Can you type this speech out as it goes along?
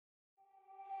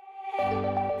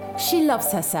She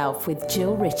Loves Herself with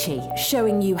Jill Ritchie,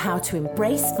 showing you how to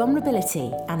embrace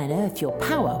vulnerability and unearth your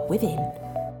power within.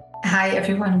 Hi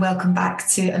everyone, welcome back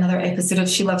to another episode of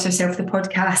She Loves Herself, the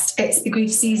podcast. It's the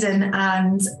grief season,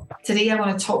 and today I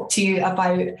want to talk to you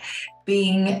about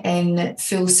being in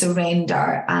full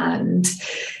surrender and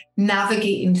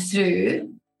navigating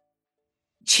through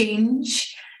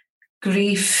change,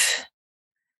 grief,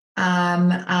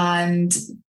 and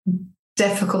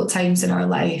difficult times in our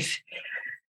life.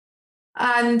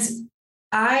 And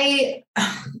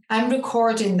I'm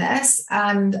recording this,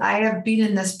 and I have been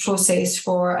in this process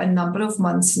for a number of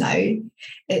months now.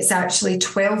 It's actually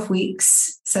 12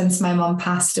 weeks since my mum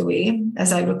passed away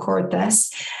as I record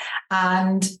this.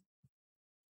 And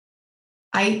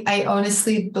I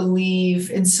honestly believe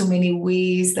in so many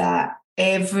ways that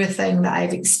everything that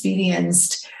I've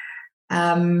experienced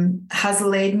has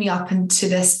led me up into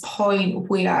this point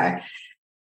where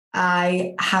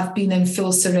I have been in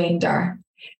full surrender.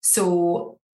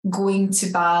 So going to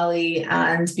Bali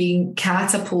and being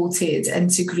catapulted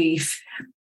into grief,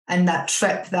 and that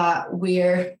trip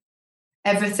where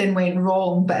everything went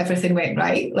wrong, but everything went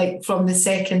right. Like from the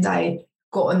second I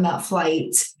got on that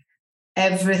flight,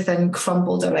 everything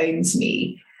crumbled around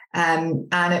me. And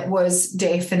it was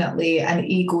definitely an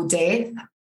ego death.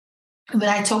 When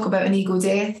I talk about an ego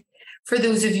death, for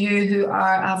those of you who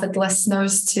are avid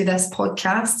listeners to this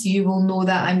podcast, you will know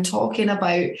that I'm talking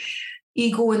about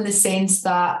ego in the sense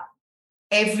that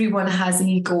everyone has an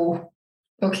ego,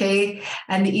 okay?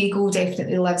 And the ego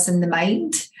definitely lives in the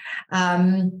mind.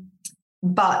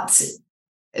 But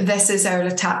this is our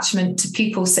attachment to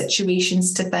people,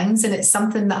 situations, to things. And it's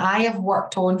something that I have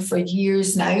worked on for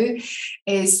years now,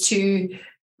 is to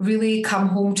really come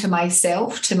home to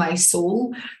myself, to my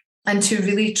soul, and to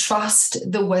really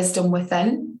trust the wisdom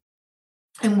within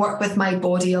and work with my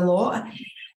body a lot.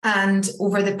 And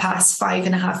over the past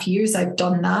 5.5 years, I've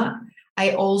done that.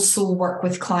 I also work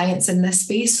with clients in this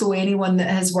space. So anyone that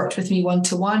has worked with me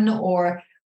one-to-one or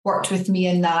worked with me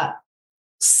in that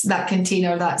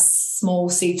container, that small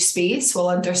safe space, will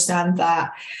understand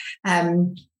that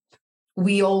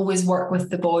we always work with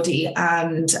the body,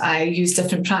 and I use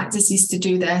different practices to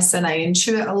do this, and I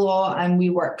intuit a lot, and we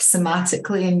work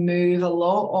somatically and move a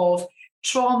lot of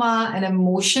trauma and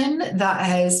emotion that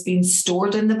has been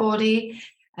stored in the body,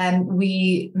 and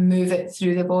we move it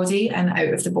through the body and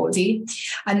out of the body.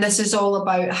 And this is all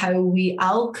about how we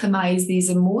alchemize these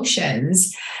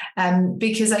emotions,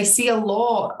 because I see a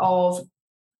lot of,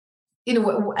 and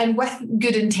with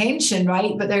good intention,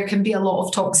 right? But there can be a lot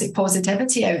of toxic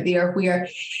positivity out there where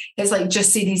it's like,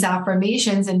 just say these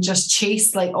affirmations and just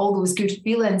chase like all those good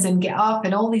feelings and get up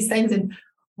and all these things. And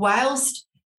whilst,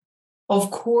 of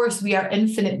course, we are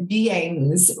infinite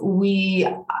beings,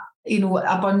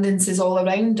 abundance is all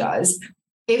around us.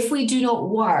 If we do not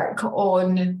work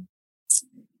on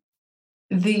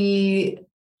the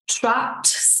trapped,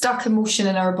 stuck emotion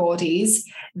in our bodies,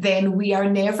 then we are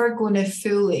never going to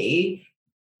fully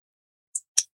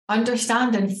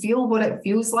understand and feel what it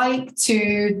feels like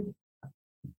to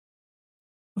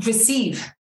receive.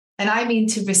 And I mean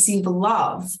to receive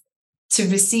love, to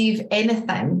receive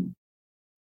anything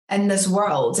in this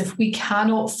world. If we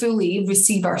cannot fully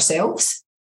receive ourselves,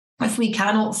 if we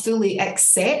cannot fully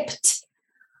accept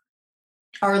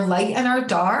our light and our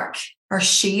dark, our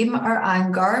shame, our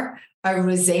anger, our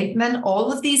resentment,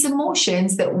 all of these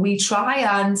emotions that we try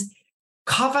and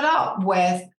cover up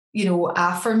with,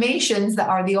 affirmations that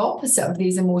are the opposite of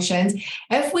these emotions,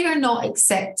 if we are not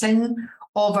accepting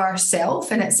of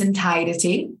ourselves in its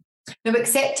entirety. Now,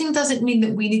 accepting doesn't mean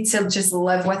that we need to just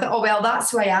live with it. Oh, well, that's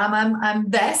who I am. I'm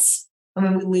this. And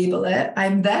when we label it,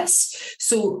 I'm this.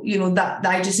 So, that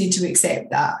I just need to accept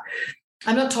that.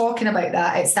 I'm not talking about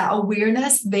that. It's that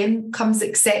awareness. Then comes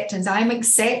acceptance. I'm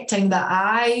accepting that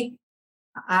I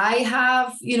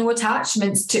have,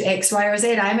 attachments to X, Y, or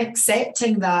Z. I'm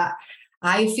accepting that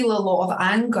I feel a lot of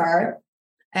anger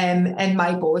in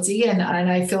my body, and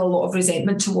I feel a lot of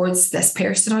resentment towards this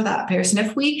person or that person.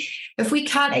 If we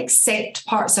can't accept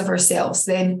parts of ourselves,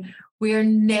 then we're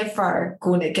never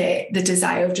going to get the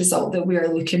desired result that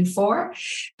we're looking for,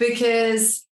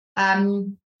 because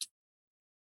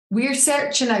we're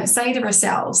searching outside of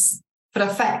ourselves for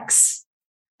a fix.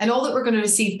 And all that we're going to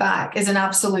receive back is an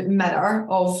absolute mirror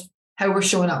of how we're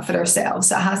showing up for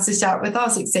ourselves. It has to start with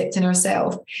us accepting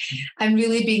ourselves and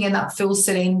really being in that full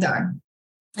surrender.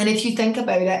 And if you think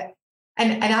about it,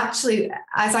 and actually,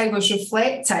 as I was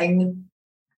reflecting,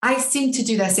 I seem to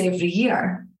do this every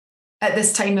year at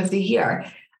this time of the year.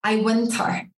 I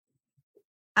winter.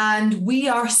 And we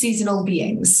are seasonal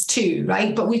beings too,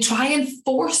 right? But we try and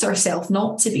force ourselves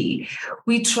not to be.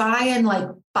 We try and like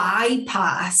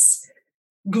bypass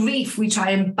grief. We try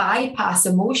and bypass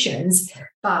emotions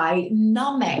by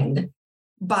numbing,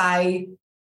 by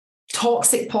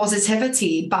toxic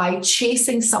positivity, by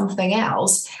chasing something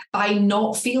else, by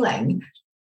not feeling.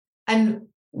 And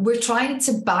we're trying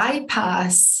to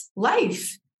bypass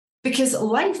life because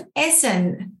life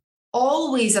isn't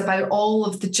always about all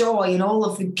of the joy and all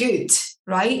of the good,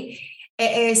 right?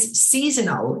 It is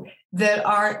seasonal. There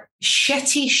are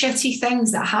shitty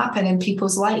things that happen in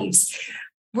people's lives.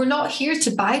 We're not here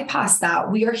to bypass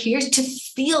that. We are here to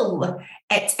feel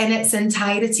it in its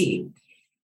entirety.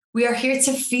 We are here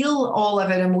to feel all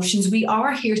of our emotions. We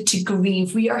are here to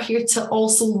grieve. We are here to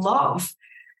also love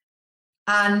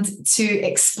and to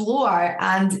explore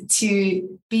and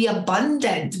to be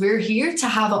abundant. We're here to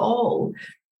have it all.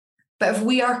 But if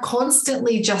we are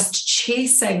constantly just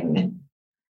chasing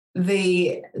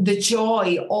the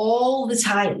joy all the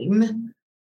time,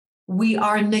 we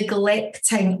are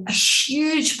neglecting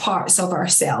huge parts of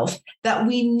ourselves that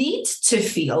we need to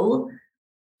feel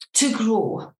to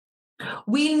grow.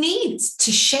 We need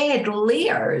to shed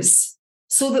layers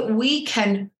so that we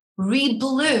can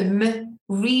rebloom,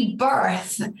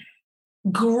 rebirth,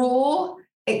 grow,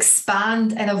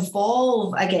 expand, and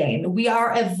evolve again. We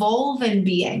are evolving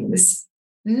beings.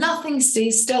 Nothing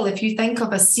stays still. If you think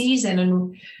of a season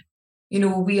and, you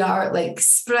know, we are like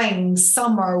spring,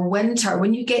 summer, winter.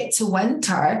 When you get to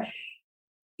winter,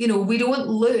 you know, we don't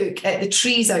look at the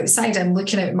trees outside. I'm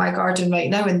looking at my garden right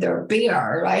now and they're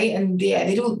bare, right? And yeah,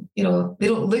 they don't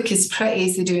look as pretty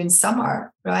as they do in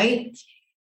summer, right?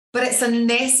 But it's a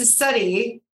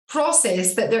necessary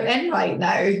process that they're in right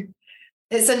now.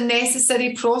 It's a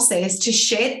necessary process to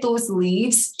shed those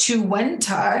leaves, to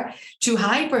winter, to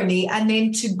hibernate, and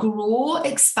then to grow,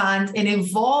 expand, and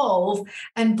evolve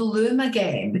and bloom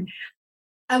again.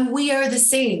 And we are the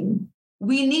same.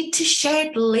 We need to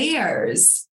shed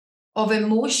layers of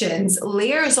emotions,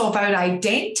 layers of our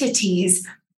identities,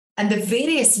 and the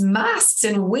various masks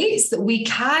and weights that we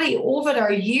carry over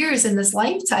our years in this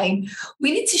lifetime.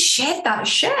 We need to shed that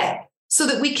shit so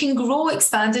that we can grow,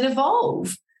 expand, and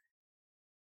evolve.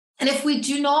 And if we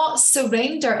do not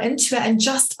surrender into it and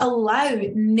just allow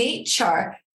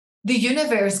nature, the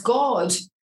universe, God,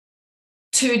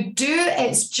 to do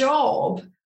its job,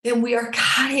 then we are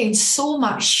carrying so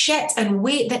much shit and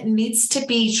weight that needs to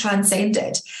be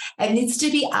transcended. It needs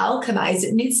to be alchemized.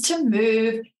 It needs to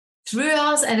move through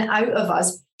us and out of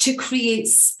us to create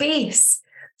space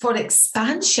for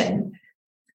expansion,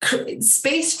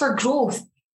 space for growth.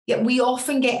 Yet we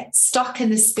often get stuck in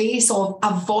the space of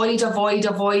avoid.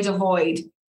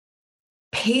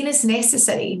 Pain is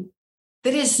necessary.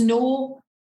 There is no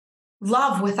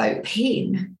love without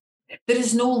pain. There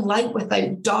is no light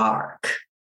without dark.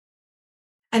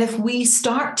 And if we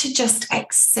start to just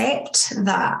accept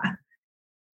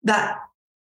that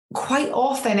quite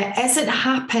often it isn't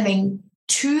happening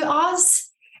to us,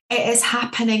 it is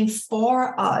happening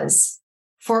for us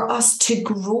to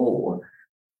grow,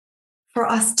 for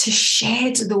us to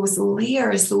shed those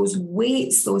layers, those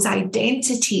weights, those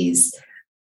identities,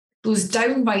 those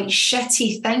downright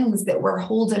shitty things that we're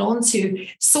holding on to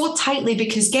so tightly.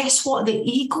 Because guess what? The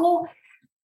ego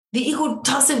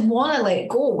doesn't want to let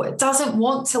go. It doesn't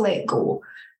want to let go.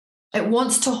 It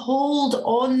wants to hold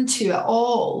on to it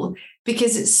all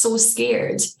because it's so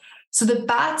scared. So the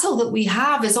battle that we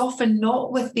have is often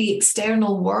not with the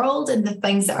external world and the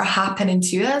things that are happening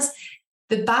to us.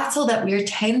 The battle that we're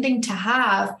tending to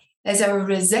have is our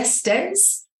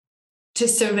resistance to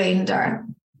surrender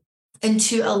and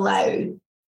to allow. And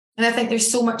I think there's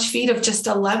so much fear of just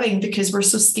allowing because we're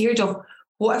so scared of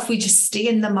what if we just stay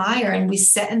in the mire and we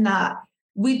sit in that.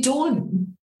 We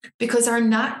don't, because our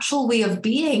natural way of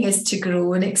being is to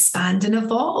grow and expand and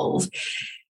evolve.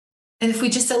 And if we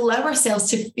just allow ourselves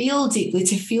to feel deeply,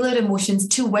 to feel our emotions,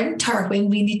 to winter when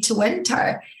we need to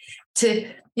winter,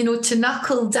 to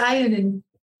knuckle down and,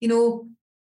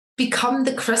 become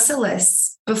the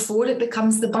chrysalis before it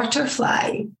becomes the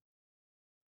butterfly.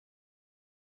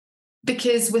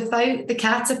 Because without the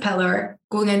caterpillar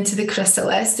going into the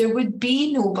chrysalis, there would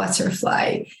be no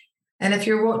butterfly. And if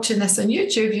you're watching this on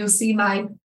YouTube, you'll see my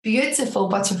beautiful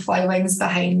butterfly wings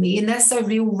behind me. And that's a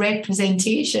real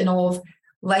representation of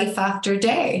life after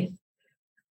death.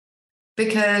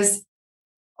 Because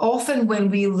often when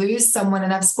we lose someone,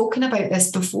 and I've spoken about this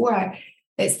before,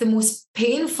 it's the most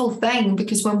painful thing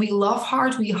because when we love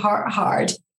hard, we hurt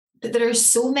hard. But there are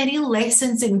so many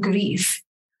lessons in grief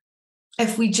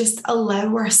if we just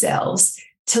allow ourselves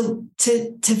to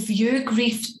view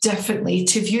grief differently,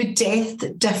 to view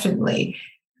death differently.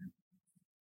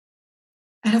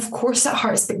 And of course it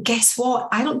hurts, but guess what?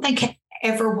 I don't think it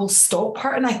ever will stop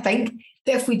hurting. I think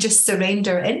that if we just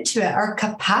surrender into it, our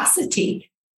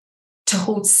capacity to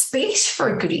hold space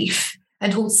for grief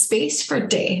and hold space for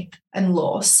death and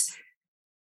loss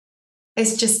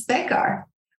is just bigger,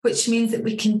 which means that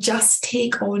we can just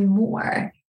take on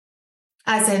more,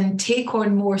 as in take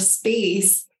on more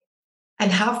space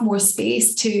and have more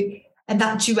space to, and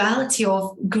that duality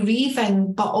of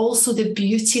grieving, but also the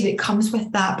beauty that comes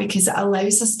with that, because it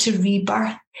allows us to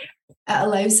rebirth. It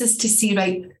allows us to see,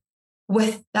 right,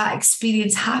 with that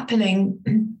experience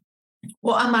happening,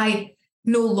 what am I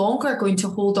no longer going to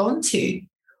hold on to?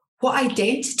 What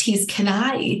identities can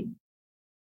I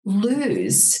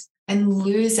lose in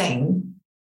losing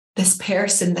this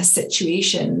person, this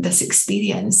situation, this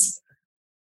experience?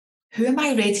 Who am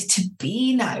I ready to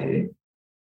be now?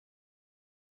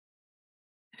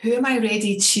 Who am I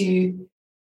ready to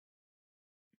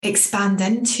expand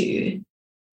into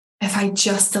if I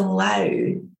just allow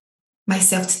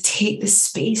myself to take the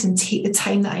space and take the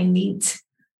time that I need?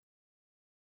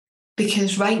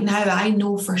 Because right now I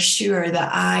know for sure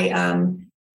that I am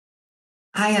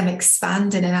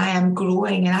expanding and I am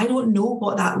growing, and I don't know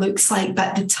what that looks like,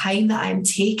 but the time that I'm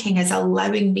taking is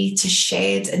allowing me to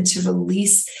shed and to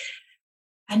release,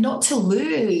 and not to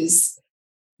lose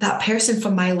that person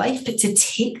from my life, but to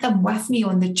take them with me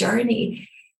on the journey,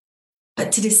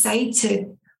 but to decide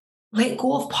to let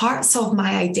go of parts of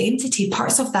my identity,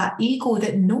 parts of that ego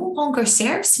that no longer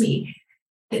serves me,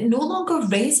 that no longer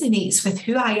resonates with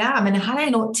who I am. And had I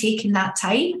not taken that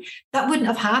time, that wouldn't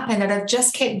have happened. And I've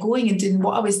just kept going and doing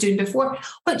what I was doing before,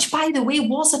 which, by the way,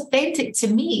 was authentic to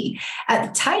me at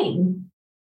the time.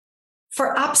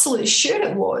 For absolute sure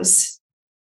it was.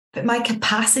 But my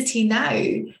capacity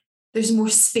now, there's more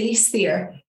space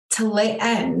there to let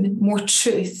in more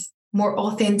truth, more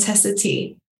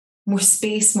authenticity, more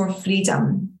space, more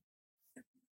freedom.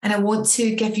 And I want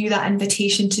to give you that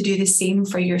invitation to do the same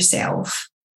for yourself.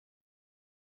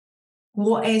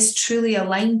 What is truly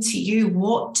aligned to you?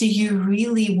 What do you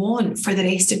really want for the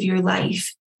rest of your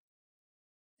life?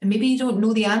 And maybe you don't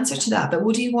know the answer to that, but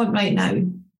what do you want right now?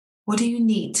 What do you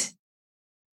need?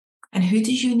 And who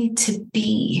do you need to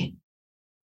be?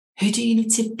 Who do you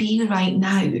need to be right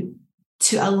now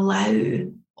to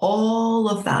allow all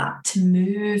of that to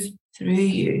move through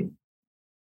you?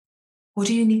 What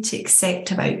do you need to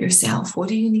accept about yourself? What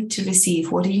do you need to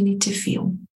receive? What do you need to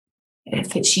feel?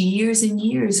 If it's years and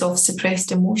years of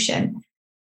suppressed emotion,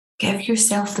 give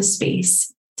yourself the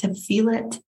space to feel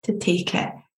it, to take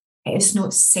it. It is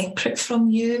not separate from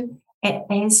you. It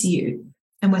is you.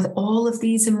 And with all of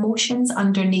these emotions,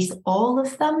 underneath all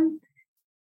of them,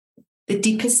 the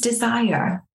deepest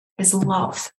desire is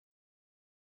love.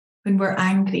 When we're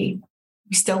angry,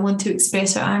 we still want to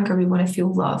express our anger. We want to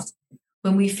feel loved.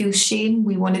 When we feel shame,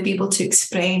 we want to be able to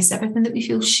express everything that we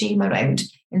feel shame around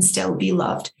and still be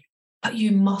loved. But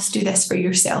you must do this for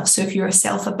yourself. So if you're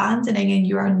self-abandoning and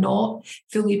you are not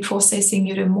fully processing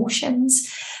your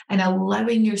emotions and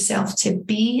allowing yourself to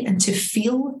be and to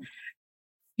feel,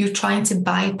 you're trying to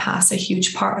bypass a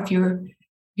huge part of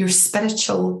your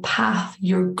spiritual path,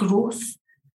 your growth.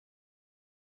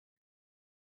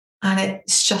 And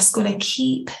it's just going to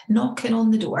keep knocking on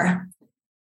the door.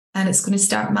 And it's going to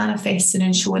start manifesting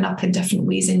and showing up in different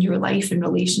ways in your life and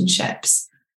relationships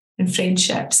and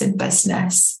friendships and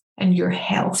business and your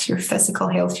health, your physical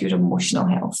health, your emotional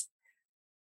health.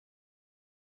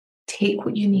 Take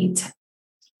what you need.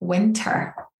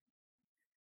 Winter.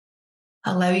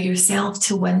 Allow yourself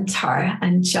to winter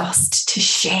and just to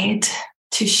shed,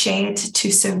 to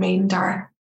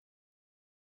surrender.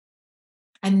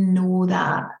 And know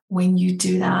that when you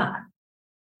do that,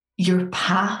 your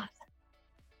path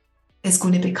is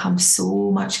going to become so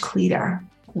much clearer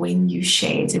when you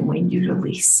shed and when you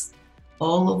release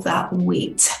all of that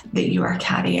weight that you are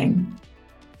carrying.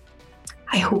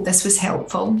 I hope this was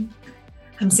helpful.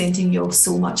 I'm sending you all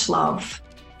so much love.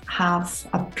 Have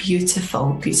a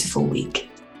beautiful, beautiful week.